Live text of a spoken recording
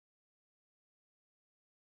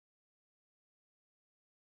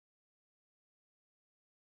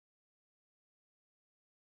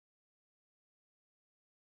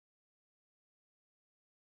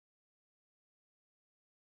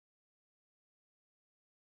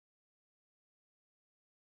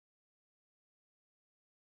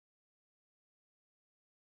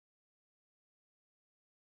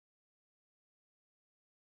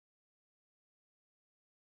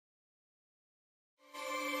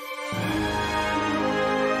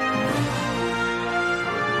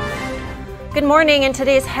Good morning. In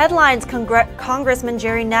today's headlines, Congressman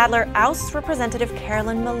Jerry Nadler ousts Representative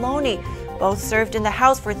Carolyn Maloney. Both served in the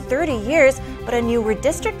House for 30 years, but a new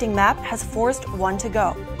redistricting map has forced one to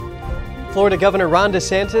go. Florida Governor Ron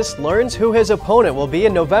DeSantis learns who his opponent will be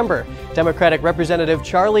in November. Democratic Representative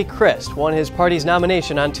Charlie Crist won his party's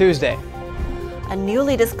nomination on Tuesday. A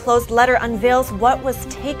newly disclosed letter unveils what was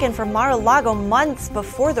taken from Mar-a-Lago months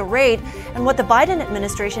before the raid and what the Biden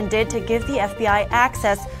administration did to give the FBI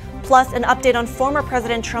access, plus an update on former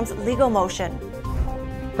President Trump's legal motion.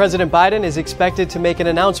 President Biden is expected to make an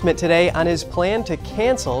announcement today on his plan to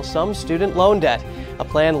cancel some student loan debt, a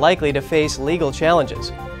plan likely to face legal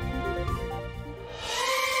challenges.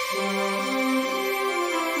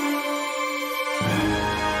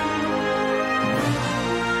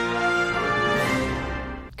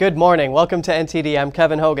 Good morning. Welcome to NTD. I'm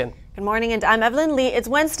Kevin Hogan. Good morning, and I'm Evelyn Lee. It's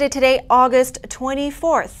Wednesday today, August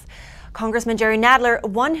 24th. Congressman Jerry Nadler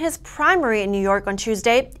won his primary in New York on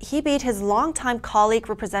Tuesday. He beat his longtime colleague,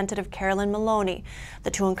 Representative Carolyn Maloney.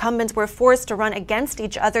 The two incumbents were forced to run against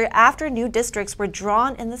each other after new districts were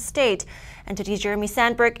drawn in the state. NTD's Jeremy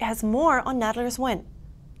Sandberg has more on Nadler's win.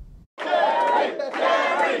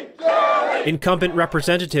 Incumbent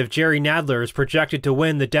Representative Jerry Nadler is projected to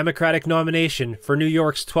win the Democratic nomination for New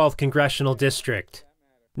York's 12th congressional district.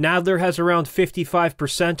 Nadler has around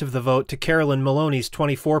 55% of the vote to Carolyn Maloney's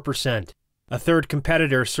 24%. A third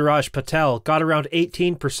competitor, Suraj Patel, got around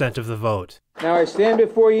 18% of the vote. Now I stand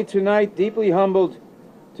before you tonight deeply humbled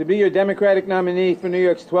to be your Democratic nominee for New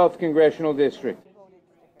York's 12th congressional district.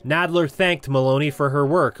 Nadler thanked Maloney for her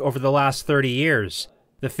work over the last 30 years.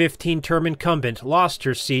 The 15-term incumbent lost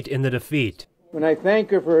her seat in the defeat. And I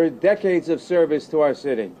thank her for her decades of service to our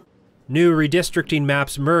city. New redistricting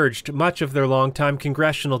maps merged much of their longtime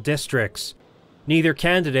congressional districts. Neither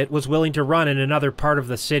candidate was willing to run in another part of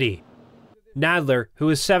the city. Nadler, who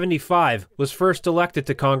is 75, was first elected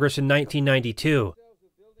to Congress in 1992.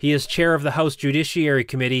 He is chair of the House Judiciary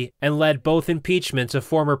Committee and led both impeachments of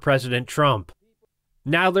former President Trump.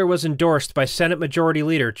 Nadler was endorsed by Senate Majority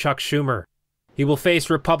Leader Chuck Schumer. He will face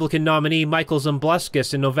Republican nominee Michael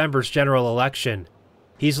Zumbluskis in November's general election.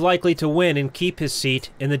 He's likely to win and keep his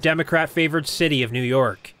seat in the Democrat-favored city of New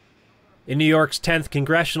York. In New York's 10th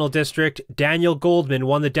congressional district, Daniel Goldman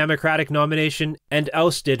won the Democratic nomination and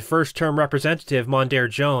ousted first-term Representative Mondaire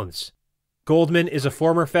Jones. Goldman is a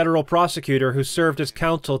former federal prosecutor who served as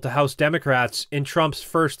counsel to House Democrats in Trump's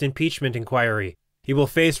first impeachment inquiry. He will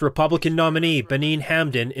face Republican nominee Benin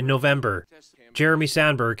Hamden in November. Jeremy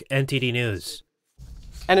Sandberg, NTD News.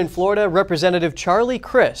 And in Florida, Representative Charlie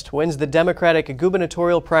Crist wins the Democratic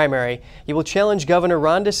gubernatorial primary. He will challenge Governor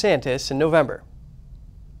Ron DeSantis in November.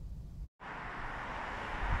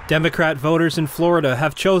 Democrat voters in Florida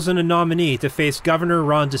have chosen a nominee to face Governor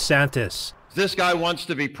Ron DeSantis. This guy wants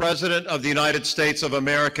to be president of the United States of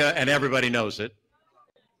America, and everybody knows it.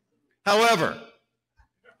 However,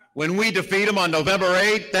 when we defeat him on November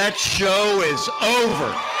 8th, that show is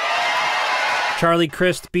over. Charlie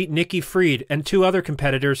Crist beat Nikki Fried and two other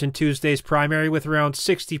competitors in Tuesday's primary with around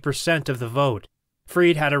 60% of the vote.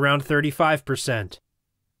 Fried had around 35%.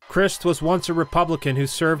 Crist was once a Republican who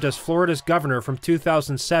served as Florida's governor from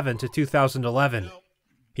 2007 to 2011.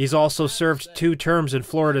 He's also served 2 terms in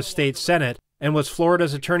Florida's state Senate and was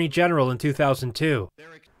Florida's Attorney General in 2002.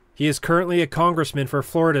 He is currently a congressman for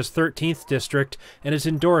Florida's 13th district and is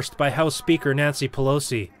endorsed by House Speaker Nancy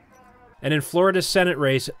Pelosi. And in Florida's Senate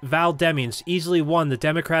race, Val Demings easily won the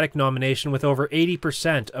Democratic nomination with over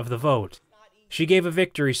 80% of the vote. She gave a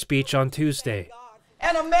victory speech on Tuesday.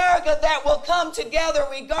 An America that will come together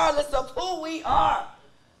regardless of who we are,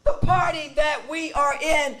 the party that we are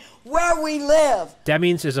in, where we live.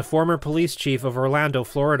 Demings is a former police chief of Orlando,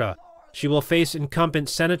 Florida. She will face incumbent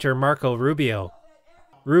Senator Marco Rubio.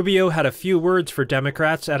 Rubio had a few words for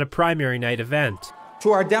Democrats at a primary night event. To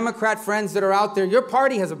our Democrat friends that are out there, your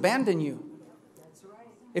party has abandoned you.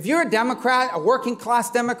 If you're a Democrat, a working class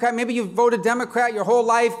Democrat, maybe you've voted Democrat your whole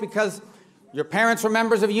life because your parents were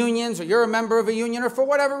members of unions or you're a member of a union or for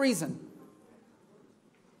whatever reason.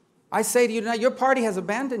 I say to you tonight, your party has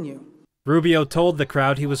abandoned you. Rubio told the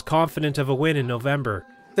crowd he was confident of a win in November.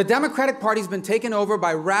 The Democratic Party's been taken over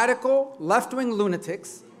by radical left-wing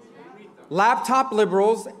lunatics, laptop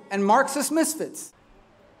liberals, and Marxist misfits.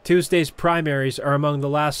 Tuesday's primaries are among the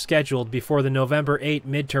last scheduled before the November 8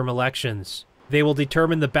 midterm elections. They will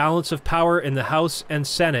determine the balance of power in the House and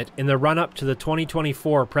Senate in the run-up to the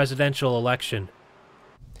 2024 presidential election.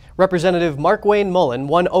 Representative Markwayne Mullin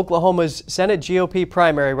won Oklahoma's Senate GOP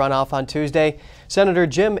primary runoff on Tuesday. Senator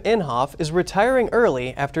Jim Inhofe is retiring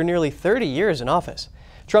early after nearly 30 years in office.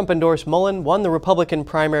 Trump-endorsed Mullin won the Republican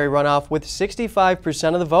primary runoff with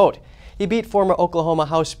 65% of the vote. He beat former Oklahoma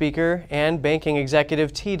House Speaker and banking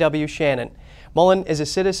executive T.W. Shannon. Mullin is a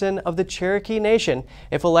citizen of the Cherokee Nation.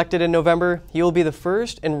 If elected in November, he will be the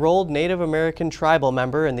first enrolled Native American tribal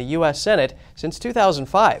member in the U.S. Senate since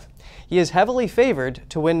 2005. He is heavily favored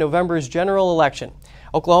to win November's general election.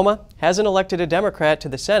 Oklahoma hasn't elected a Democrat to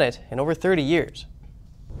the Senate in over 30 years.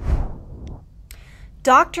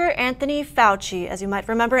 Dr. Anthony Fauci, as you might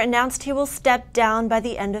remember, announced he will step down by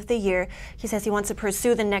the end of the year. He says he wants to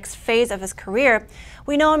pursue the next phase of his career.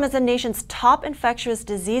 We know him as the nation's top infectious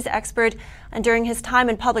disease expert, and during his time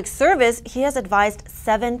in public service, he has advised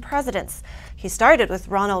 7 presidents. He started with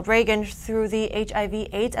Ronald Reagan through the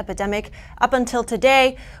HIV/AIDS epidemic up until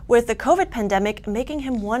today, with the COVID pandemic making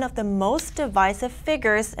him one of the most divisive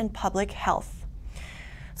figures in public health.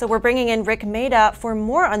 So we're bringing in Rick Maida for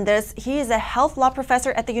more on this. He is a health law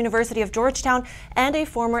professor at the University of Georgetown and a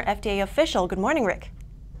former FDA official. Good morning, Rick.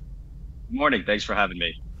 Good morning. Thanks for having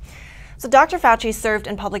me. So Dr. Fauci served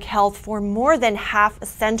in public health for more than half a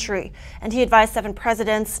century, and he advised 7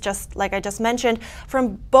 presidents, just like I just mentioned,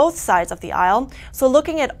 from both sides of the aisle. So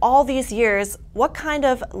looking at all these years, what kind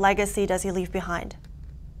of legacy does he leave behind?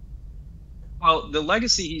 Well, the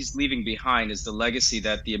legacy he's leaving behind is the legacy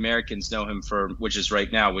that the Americans know him for, which is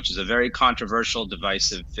right now, which is a very controversial,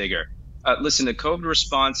 divisive figure. Listen, the COVID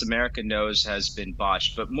response America knows has been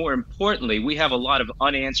botched, but more importantly, we have a lot of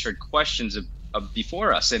unanswered questions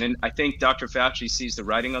before us. And I think Dr. Fauci sees the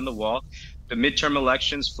writing on the wall. The midterm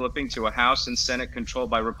elections flipping to a House and Senate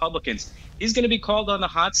controlled by Republicans. He's going to be called on the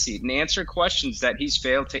hot seat and answer questions that he's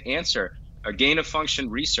failed to answer. Gain-of-function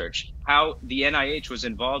research, how the NIH was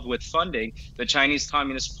involved with funding the Chinese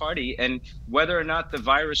Communist Party, and whether or not the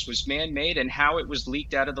virus was man-made and how it was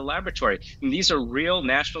leaked out of the laboratory. And these are real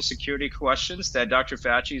national security questions that Dr.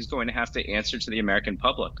 Fauci is going to have to answer to the American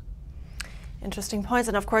public. Interesting points.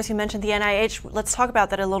 And of course, you mentioned the NIH. Let's talk about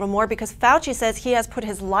that a little more, because Fauci says he has put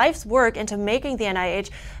his life's work into making the NIH,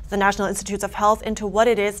 the National Institutes of Health, into what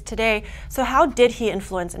it is today. So how did he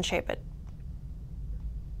influence and shape it?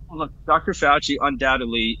 Look, Dr. Fauci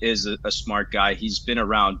undoubtedly is a smart guy. He's been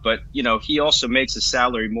around, but, you know, he also makes a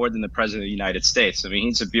salary more than the president of the United States. I mean,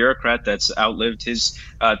 he's a bureaucrat that's outlived his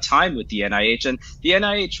time with the NIH. And the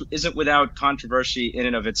NIH isn't without controversy in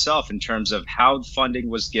and of itself in terms of how funding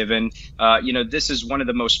was given. You know, this is one of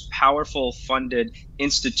the most powerful funded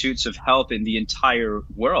institutes of health in the entire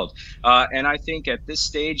world. And I think at this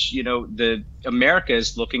stage, you know, America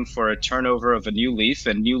is looking for a turnover of a new leaf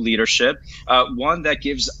and new leadership, one that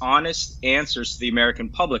gives honest answers to the American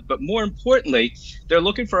public. But more importantly, they're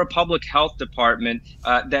looking for a public health department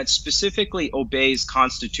that specifically obeys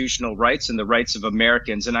constitutional rights and the rights of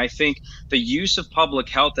Americans. And I think the use of public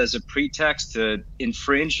health as a pretext to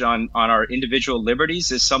infringe on our individual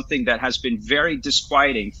liberties is something that has been very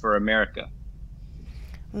disquieting for America.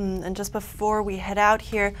 And just before we head out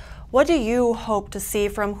here, what do you hope to see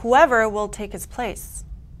from whoever will take his place?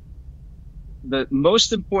 The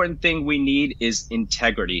most important thing we need is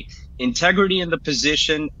integrity. Integrity in the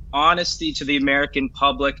position, honesty to the American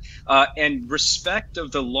public, and respect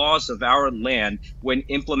of the laws of our land when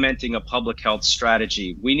implementing a public health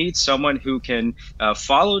strategy. We need someone who can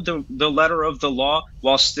follow the letter of the law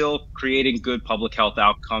while still creating good public health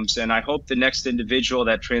outcomes. And I hope the next individual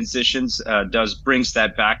that transitions brings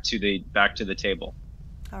that back to the table.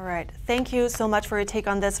 All right. Thank you so much for your take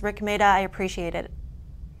on this, Rick Maida. I appreciate it.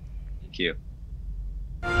 Thank you.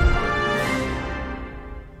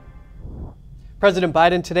 President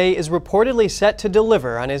Biden today is reportedly set to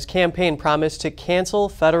deliver on his campaign promise to cancel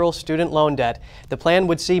federal student loan debt. The plan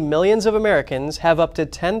would see millions of Americans have up to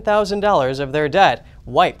 $10,000 of their debt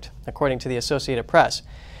wiped, according to the Associated Press.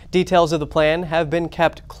 Details of the plan have been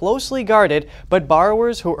kept closely guarded, but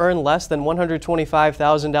borrowers who earn less than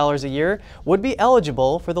 $125,000 a year would be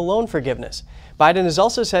eligible for the loan forgiveness. Biden is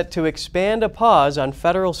also set to expand a pause on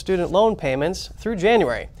federal student loan payments through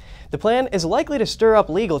January. The plan is likely to stir up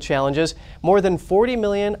legal challenges. More than 40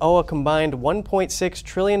 million owe a combined $1.6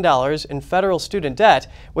 trillion in federal student debt,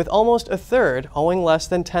 with almost a third owing less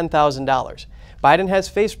than $10,000. Biden has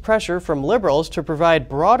faced pressure from liberals to provide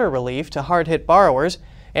broader relief to hard-hit borrowers,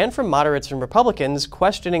 and from moderates and Republicans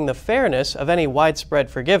questioning the fairness of any widespread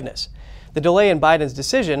forgiveness. The delay in Biden's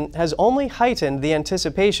decision has only heightened the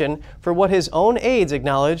anticipation for what his own aides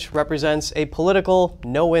acknowledge represents a political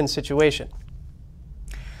no-win situation.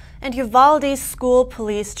 And Uvalde's school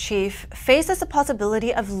police chief faces the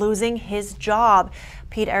possibility of losing his job.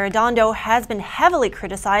 Pete Arredondo has been heavily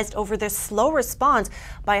criticized over their slow response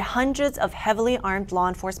by hundreds of heavily armed law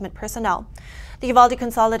enforcement personnel. The Uvalde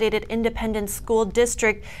Consolidated Independent School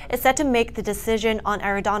District is set to make the decision on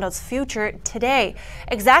Arredondo's future today,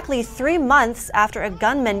 exactly 3 months after a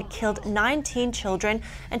gunman killed 19 children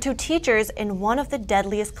and 2 teachers in one of the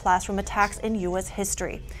deadliest classroom attacks in U.S.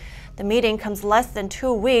 history. The meeting comes less than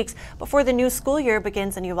 2 weeks before the new school year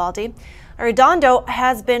begins in Uvalde. Arredondo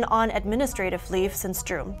has been on administrative leave since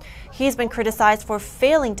June. He's been criticized for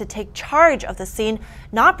failing to take charge of the scene,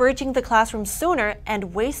 not breaching the classroom sooner,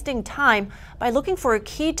 and wasting time by looking for a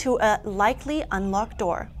key to a likely unlocked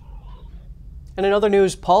door. And in other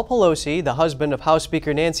news, Paul Pelosi, the husband of House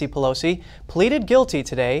Speaker Nancy Pelosi, pleaded guilty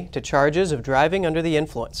today to charges of driving under the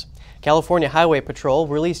influence. California Highway Patrol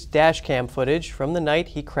released dash cam footage from the night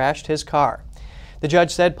he crashed his car. The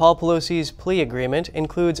judge said Paul Pelosi's plea agreement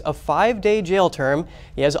includes a 5-day jail term.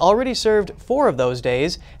 He has already served 4 of those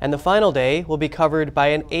days, and the final day will be covered by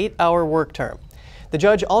an 8-hour work term. The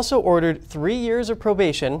judge also ordered 3 years of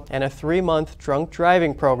probation and a 3-month drunk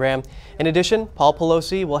driving program. In addition, Paul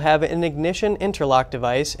Pelosi will have an ignition interlock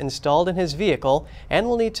device installed in his vehicle and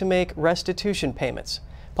will need to make restitution payments.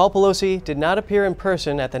 Paul Pelosi did not appear in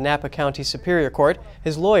person at the Napa County Superior Court.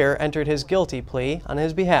 His lawyer entered his guilty plea on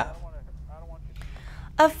his behalf.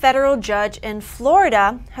 A federal judge in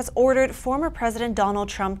Florida has ordered former President Donald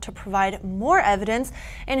Trump to provide more evidence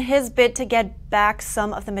in his bid to get back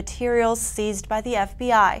some of the materials seized by the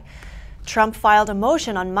FBI. Trump filed a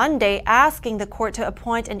motion on Monday asking the court to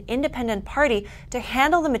appoint an independent party to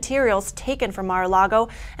handle the materials taken from Mar-a-Lago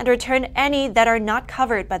and return any that are not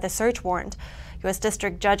covered by the search warrant. U.S.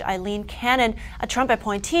 District Judge Eileen Cannon, a Trump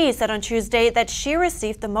appointee, said on Tuesday that she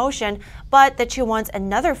received the motion, but that she wants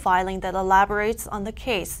another filing that elaborates on the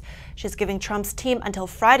case. She's giving Trump's team until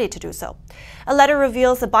Friday to do so. A letter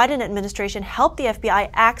reveals the Biden administration helped the FBI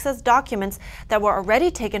access documents that were already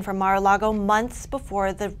taken from Mar-a-Lago months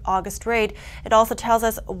before the August raid. It also tells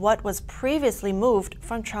us what was previously moved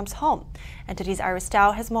from Trump's home. NTD's Iris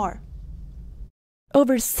Tao has more.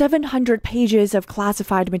 Over 700 pages of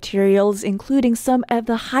classified materials, including some at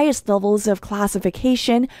the highest levels of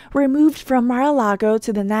classification, were moved from Mar-a-Lago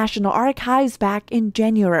to the National Archives back in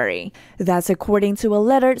January. That's according to a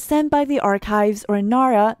letter sent by the Archives, or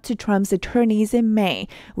NARA, to Trump's attorneys in May,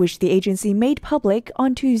 which the agency made public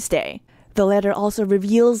on Tuesday. The letter also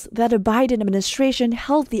reveals that the Biden administration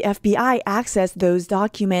helped the FBI access those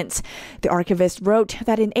documents. The archivist wrote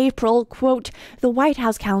that in April, quote, the White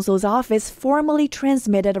House counsel's office formally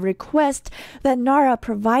transmitted a request that NARA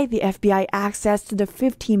provide the FBI access to the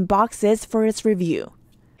 15 boxes for its review.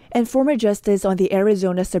 And former Justice on the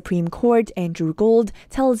Arizona Supreme Court, Andrew Gold,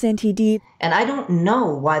 tells NTD, and I don't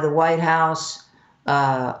know why the White House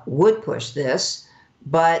would push this,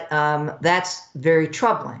 but that's very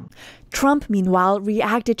troubling. Trump, meanwhile,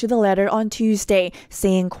 reacted to the letter on Tuesday,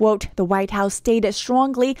 saying, quote, the White House stated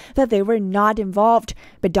strongly that they were not involved,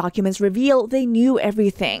 but documents reveal they knew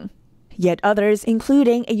everything. Yet others,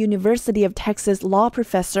 including a University of Texas law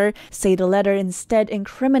professor, say the letter instead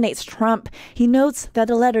incriminates Trump. He notes that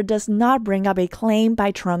the letter does not bring up a claim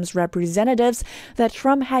by Trump's representatives that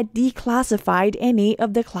Trump had declassified any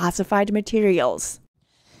of the classified materials.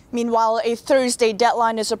 Meanwhile, a Thursday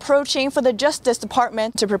deadline is approaching for the Justice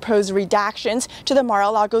Department to propose redactions to the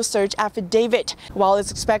Mar-a-Lago search affidavit. While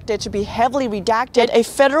it's expected to be heavily redacted, a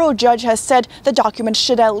federal judge has said the document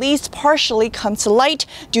should at least partially come to light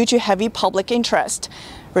due to heavy public interest.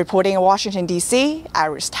 Reporting in Washington, D.C.,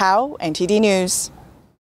 Iris Tao, NTD News.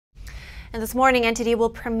 And this morning, NTD will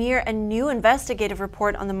premiere a new investigative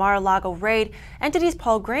report on the Mar-a-Lago raid. NTD's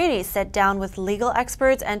Paul Graney sat down with legal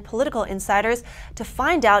experts and political insiders to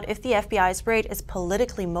find out if the FBI's raid is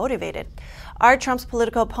politically motivated. Are Trump's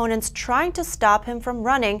political opponents trying to stop him from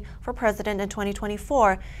running for president in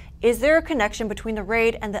 2024? Is there a connection between the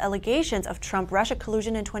raid and the allegations of Trump-Russia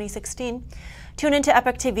collusion in 2016? Tune into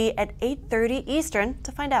Epoch TV at 8:30 Eastern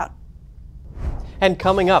to find out. And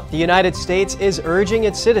coming up, the United States is urging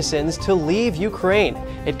its citizens to leave Ukraine.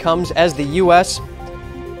 It comes as the U.S.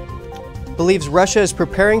 believes Russia is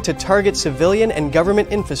preparing to target civilian and government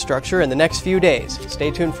infrastructure in the next few days.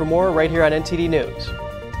 Stay tuned for more right here on NTD News.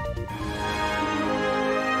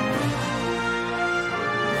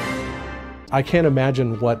 I can't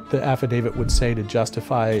imagine what the affidavit would say to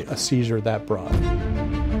justify a seizure that broad.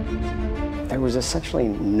 There was essentially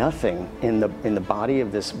nothing in the body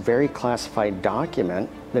of this very classified document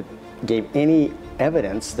that gave any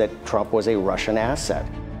evidence that Trump was a Russian asset.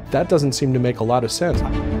 That doesn't seem to make a lot of sense.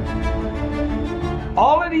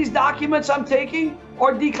 All of these documents I'm taking,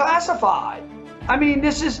 or declassified. I mean,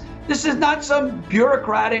 this is not some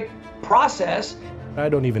bureaucratic process. I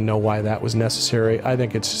don't even know why that was necessary. I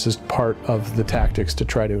think it's just part of the tactics to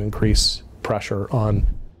try to increase pressure on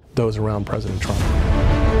those around President Trump.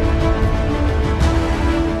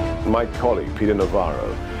 My colleague, Peter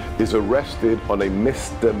Navarro, is arrested on a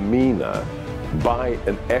misdemeanor by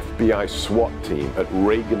an FBI SWAT team at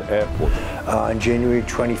Reagan Airport. On January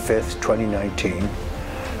 25th, 2019,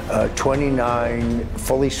 29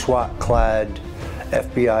 fully SWAT-clad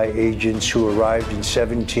FBI agents who arrived in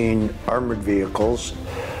 17 armored vehicles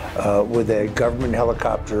with a government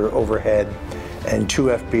helicopter overhead and 2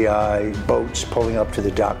 FBI boats pulling up to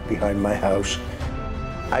the dock behind my house.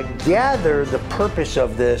 I gather the purpose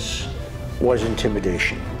of this was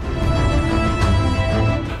intimidation.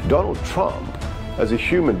 Donald Trump, as a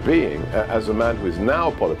human being, as a man who is now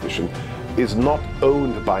a politician, is not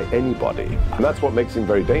owned by anybody. And that's what makes him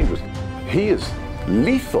very dangerous. He is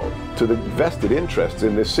lethal to the vested interests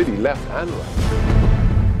in this city, left and right.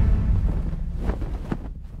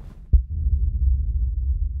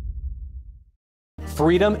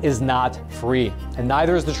 Freedom is not free, and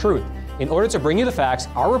neither is the truth. In order to bring you the facts,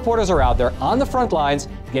 our reporters are out there on the front lines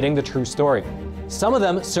getting the true story. Some of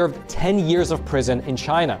them served 10 years of prison in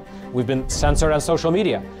China. We've been censored on social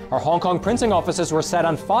media. Our Hong Kong printing offices were set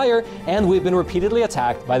on fire, and we've been repeatedly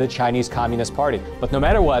attacked by the Chinese Communist Party. But no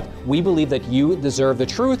matter what, we believe that you deserve the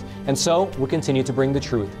truth, and so we continue to bring the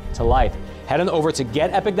truth to light. Head on over to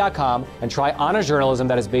getepic.com and try honest journalism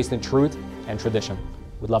that is based in truth and tradition.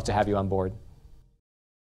 We'd love to have you on board.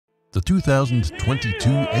 The 2022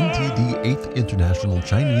 NTD 8th International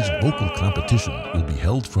Chinese Vocal Competition will be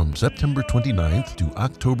held from September 29th to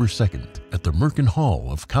October 2nd at the Merkin Hall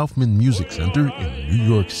of Kaufman Music Center in New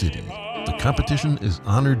York City. The competition is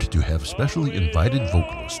honored to have specially invited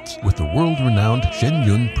vocalists with the world-renowned Shen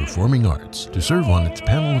Yun Performing Arts to serve on its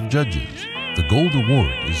panel of judges. The gold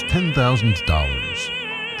award is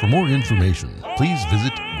 $10,000. For more information, please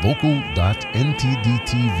visit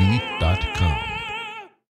vocal.ntdtv.com.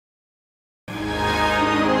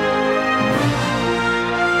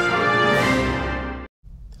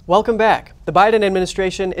 Welcome back. The Biden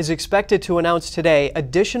administration is expected to announce today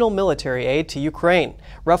additional military aid to Ukraine.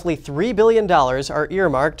 Roughly $3 billion are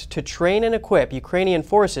earmarked to train and equip Ukrainian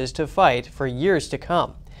forces to fight for years to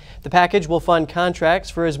come. The package will fund contracts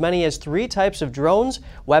for as many as 3 types of drones,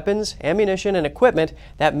 weapons, ammunition, and equipment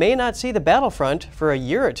that may not see the battlefront for a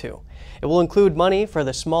year or two. It will include money for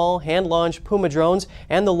the small, hand-launched Puma drones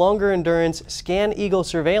and the longer-endurance Scan Eagle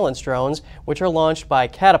surveillance drones, which are launched by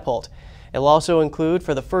Catapult. It will also include,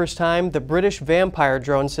 for the first time, the British Vampire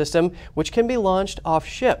drone system, which can be launched off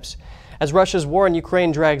ships. As Russia's war in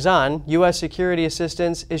Ukraine drags on, U.S. security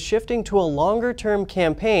assistance is shifting to a longer-term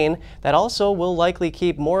campaign that also will likely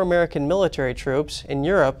keep more American military troops in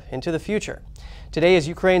Europe into the future. Today is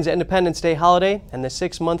Ukraine's Independence Day holiday and the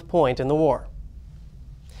 6-month point in the war.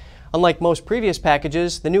 Unlike most previous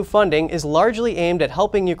packages, the new funding is largely aimed at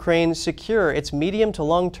helping Ukraine secure its medium to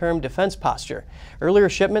long-term defense posture. Earlier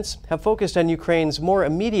shipments have focused on Ukraine's more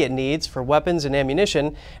immediate needs for weapons and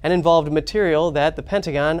ammunition and involved material that the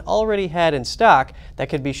Pentagon already had in stock that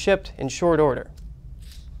could be shipped in short order.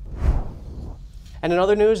 And in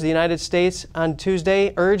other news, the United States on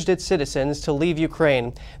Tuesday urged its citizens to leave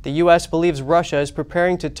Ukraine. The U.S. believes Russia is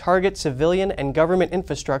preparing to target civilian and government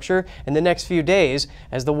infrastructure in the next few days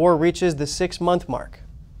as the war reaches the 6-month mark.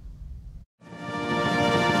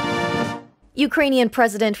 Ukrainian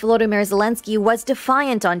President Volodymyr Zelensky was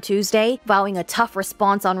defiant on Tuesday, vowing a tough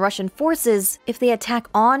response on Russian forces if they attack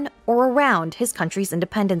on or around his country's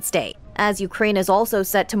Independence Day. As Ukraine is also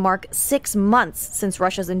set to mark 6 months since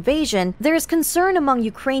Russia's invasion, there is concern among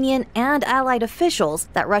Ukrainian and allied officials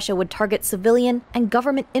that Russia would target civilian and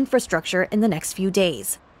government infrastructure in the next few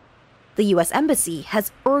days. The U.S. Embassy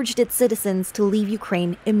has urged its citizens to leave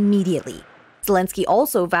Ukraine immediately. Zelensky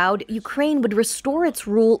also vowed Ukraine would restore its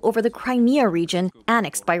rule over the Crimea region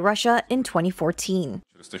annexed by Russia in 2014.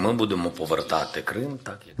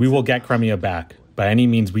 We will get Crimea back by any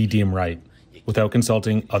means we deem right, without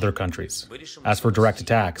consulting other countries. As for direct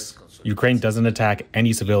attacks, Ukraine doesn't attack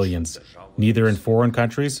any civilians, neither in foreign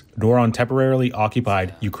countries nor on temporarily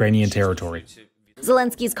occupied Ukrainian territory.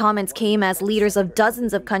 Zelensky's comments came as leaders of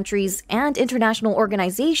dozens of countries and international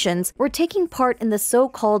organizations were taking part in the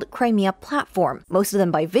so-called Crimea platform, most of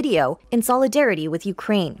them by video, in solidarity with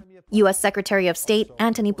Ukraine. U.S. Secretary of State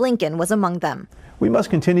Antony Blinken was among them. We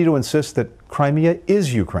must continue to insist that Crimea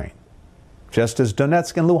is Ukraine, just as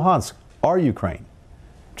Donetsk and Luhansk are Ukraine,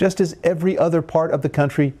 just as every other part of the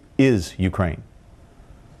country is Ukraine.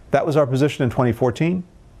 That was our position in 2014.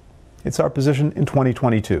 It's our position in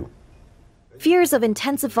 2022. Fears of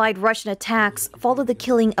intensified Russian attacks followed the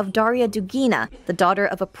killing of Daria Dugina, the daughter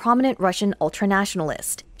of a prominent Russian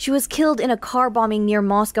ultranationalist. She was killed in a car bombing near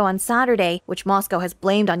Moscow on Saturday, which Moscow has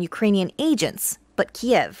blamed on Ukrainian agents, but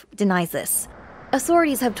Kiev denies this.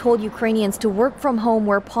 Authorities have told Ukrainians to work from home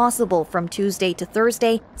where possible from Tuesday to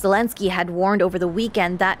Thursday. Zelensky had warned over the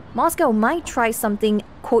weekend that Moscow might try something,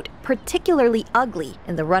 quote, particularly ugly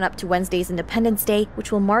in the run-up to Wednesday's Independence Day,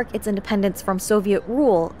 which will mark its independence from Soviet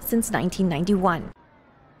rule since 1991.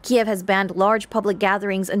 Kiev has banned large public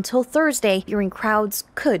gatherings until Thursday, fearing crowds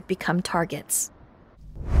could become targets.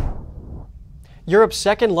 Europe's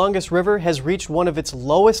second longest river has reached one of its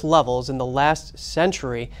lowest levels in the last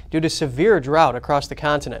century due to severe drought across the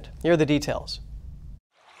continent. Here are the details.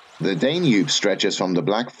 The Danube stretches from the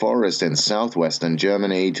Black Forest in southwestern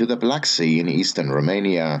Germany to the Black Sea in eastern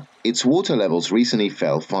Romania. Its water levels recently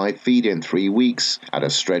fell 5 feet in 3 weeks at a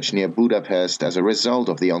stretch near Budapest as a result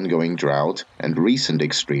of the ongoing drought and recent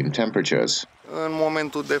extreme temperatures.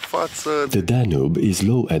 The Danube is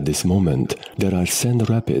low at this moment. There are sand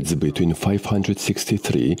rapids between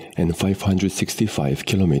 563 and 565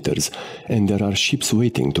 kilometers, and there are ships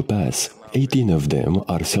waiting to pass. 18 of them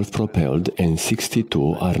are self-propelled and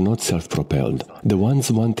 62 are not self-propelled. The ones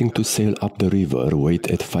wanting to sail up the river wait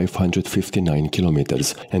at 559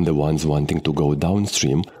 kilometers, and the ones wanting to go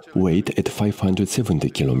downstream wait at 570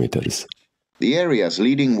 kilometers. The area's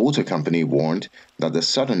leading water company warned that the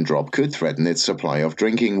sudden drop could threaten its supply of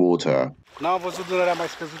drinking water. I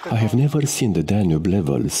have never seen the Danube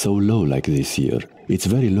level so low like this year. It's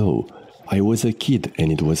very low. I was a kid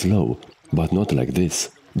and it was low, but not like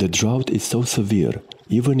this. The drought is so severe.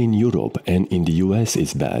 Even in Europe and in the US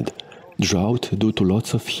is bad. Drought due to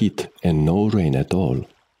lots of heat and no rain at all.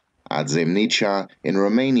 At Zimnica, in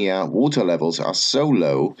Romania, water levels are so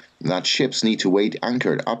low that ships need to wait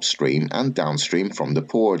anchored upstream and downstream from the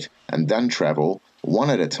port, and then travel, one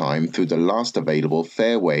at a time, through the last available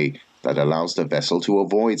fairway that allows the vessel to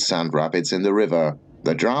avoid sand rapids in the river.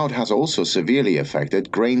 The drought has also severely affected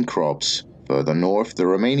grain crops. Further north, the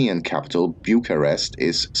Romanian capital, Bucharest,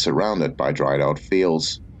 is surrounded by dried-out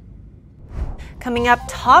fields. Coming up,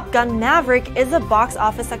 Top Gun Maverick is a box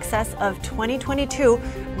office success of 2022,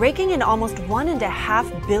 raking in almost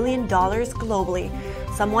 $1.5 billion globally.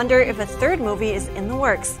 Some wonder if a third movie is in the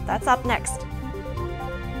works. That's up next.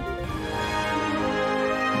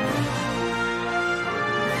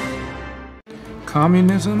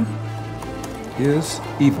 Communism is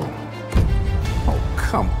evil. Oh,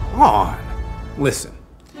 come on. Listen,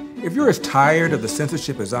 if you're as tired of the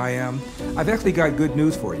censorship as I am, I've actually got good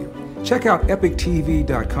news for you. Check out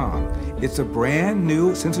EpicTV.com. It's a brand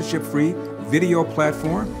new censorship-free video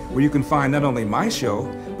platform where you can find not only my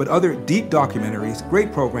show, but other deep documentaries,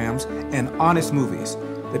 great programs, and honest movies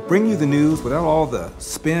that bring you the news without all the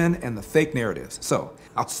spin and the fake narratives. So,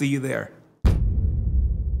 I'll see you there.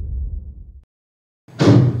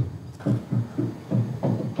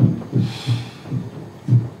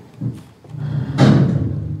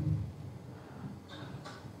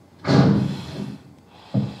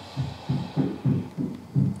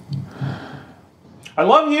 I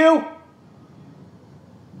love you!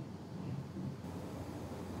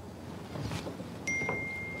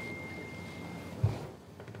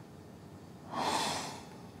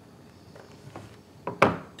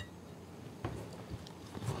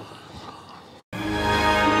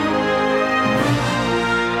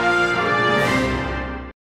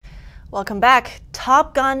 Welcome back.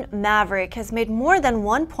 Top Gun Maverick has made more than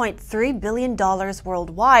 $1.3 billion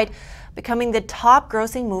worldwide, becoming the top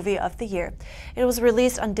grossing movie of the year. It was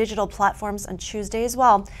released on digital platforms on Tuesday as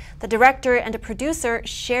well. The director and the producer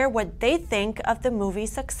share what they think of the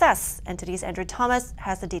movie's success. NTD's Andrew Thomas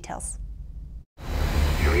has the details.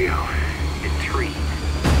 Here we go. In 3, 2,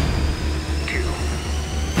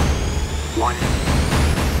 1.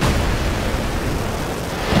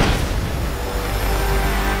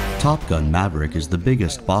 Top Gun Maverick is the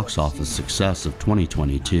biggest box office success of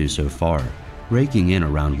 2022 so far, raking in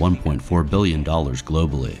around $1.4 billion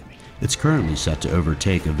globally. It's currently set to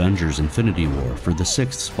overtake Avengers: Infinity War for the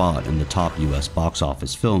 6th spot in the top US box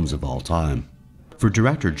office films of all time. For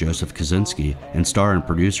director Joseph Kosinski and star and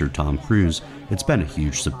producer Tom Cruise, it's been a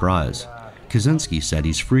huge surprise. Kosinski said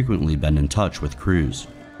he's frequently been in touch with Cruise.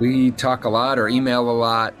 We talk a lot or email a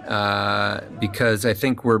lot because I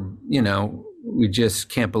think we just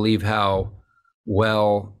can't believe how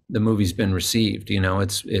well the movie's been received.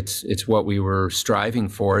 It's what we were striving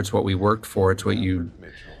for, it's what we worked for, it's what you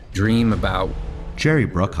dream about. Jerry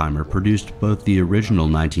Bruckheimer produced both the original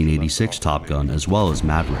 1986 Top Gun as well as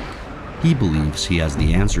Maverick. He believes he has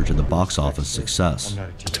the answer to the box office success.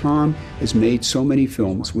 Tom has made so many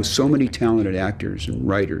films with so many talented actors and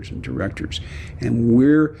writers and directors, and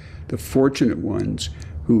we're the fortunate ones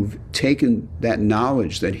who've taken that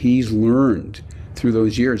knowledge that he's learned through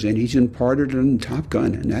those years, and he's imparted it in Top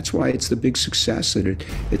Gun, and that's why it's the big success that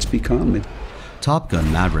it's become. Top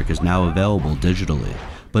Gun Maverick is now available digitally,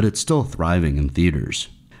 but it's still thriving in theaters.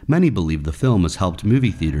 Many believe the film has helped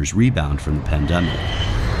movie theaters rebound from the pandemic.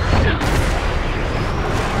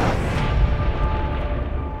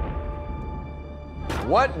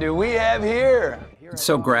 What do we have here? It's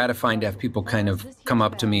so gratifying to have people kind of come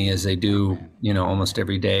up to me as they do, you know, almost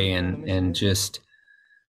every day and just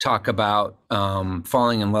talk about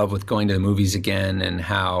falling in love with going to the movies again and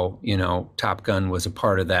how, you know, Top Gun was a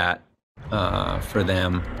part of that for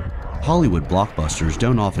them. Hollywood blockbusters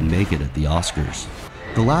don't often make it at the Oscars.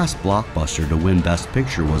 The last blockbuster to win Best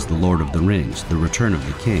Picture was The Lord of the Rings, The Return of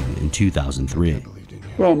the King in 2003.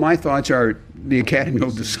 Well, my thoughts are the Academy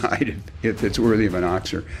will decide if it's worthy of an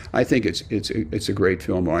Oscar. I think it's a great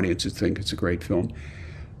film. Audiences think it's a great film.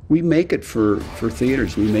 We make it for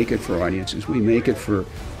theaters. We make it for audiences. We make it for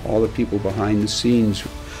all the people behind the scenes.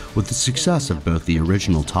 With the success of both the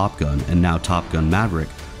original Top Gun and now Top Gun Maverick,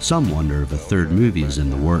 some wonder if a third movie is in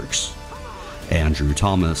the works. Andrew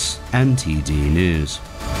Thomas, NTD News.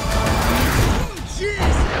 Jeez.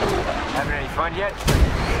 Having any fun yet?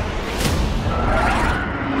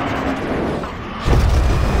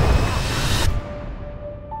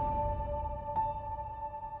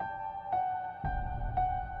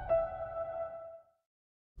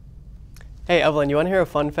 Hey, Evelyn, you want to hear a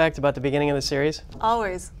fun fact about the beginning of the series?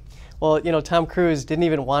 Always. Well, you know, Tom Cruise didn't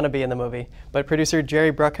even want to be in the movie, but producer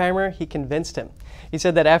Jerry Bruckheimer, he convinced him. He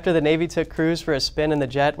said that after the Navy took Cruise for a spin in the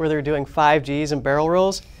jet where they were doing 5 Gs and barrel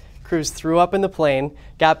rolls, Cruise threw up in the plane,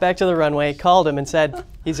 got back to the runway, called him and said,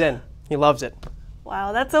 he's in. He loves it.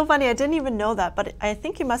 Wow, that's so funny. I didn't even know that, but I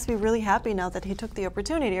think he must be really happy now that he took the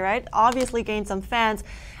opportunity, right? Obviously gained some fans,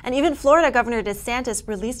 and even Florida Governor DeSantis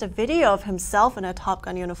released a video of himself in a Top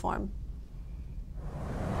Gun uniform.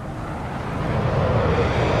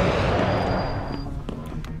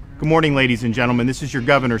 Good morning, ladies and gentlemen. This is your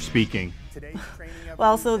governor speaking.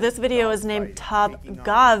 Well, so this video is named Top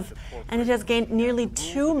Gov, and it has gained nearly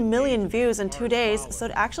 2 million views in 2 days, so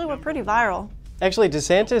it actually went pretty viral. Actually,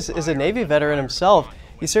 DeSantis is a Navy veteran himself.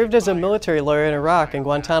 He served as a military lawyer in Iraq and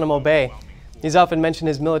Guantanamo Bay. He's often mentioned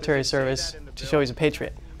his military service to show he's a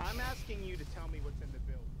patriot.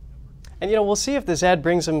 And you know, we'll see if this ad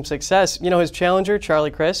brings him success. You know, his challenger,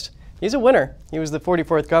 Charlie Crist, he's a winner. He was the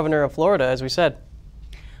 44th governor of Florida, as we said.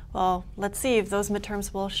 Well, let's see if those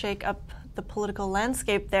midterms will shake up the political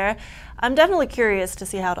landscape there. I'm definitely curious to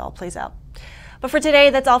see how it all plays out. But for today,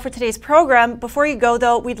 that's all for today's program. Before you go,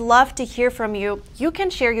 though, we'd love to hear from you. You can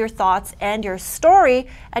share your thoughts and your story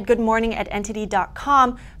at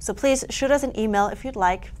goodmorning@ntd.com. So please shoot us an email if you'd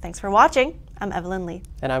like. Thanks for watching. I'm Evelyn Lee.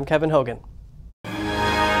 And I'm Kevin Hogan.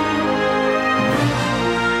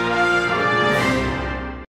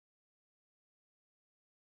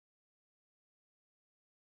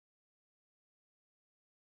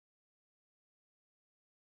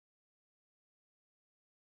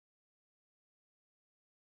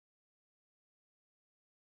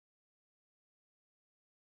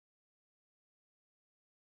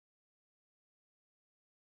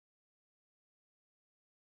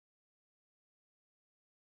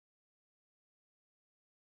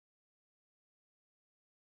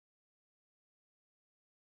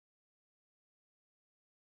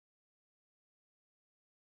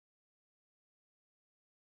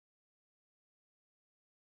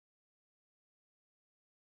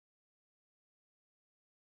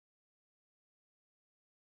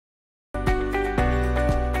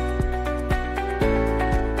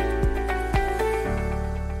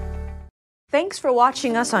 Thanks for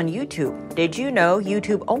watching us on YouTube. Did you know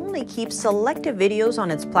YouTube only keeps selective videos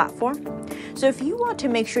on its platform? So if you want to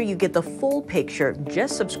make sure you get the full picture,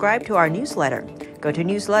 just subscribe to our newsletter. Go to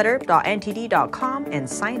newsletter.ntd.com and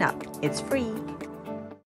sign up. It's free.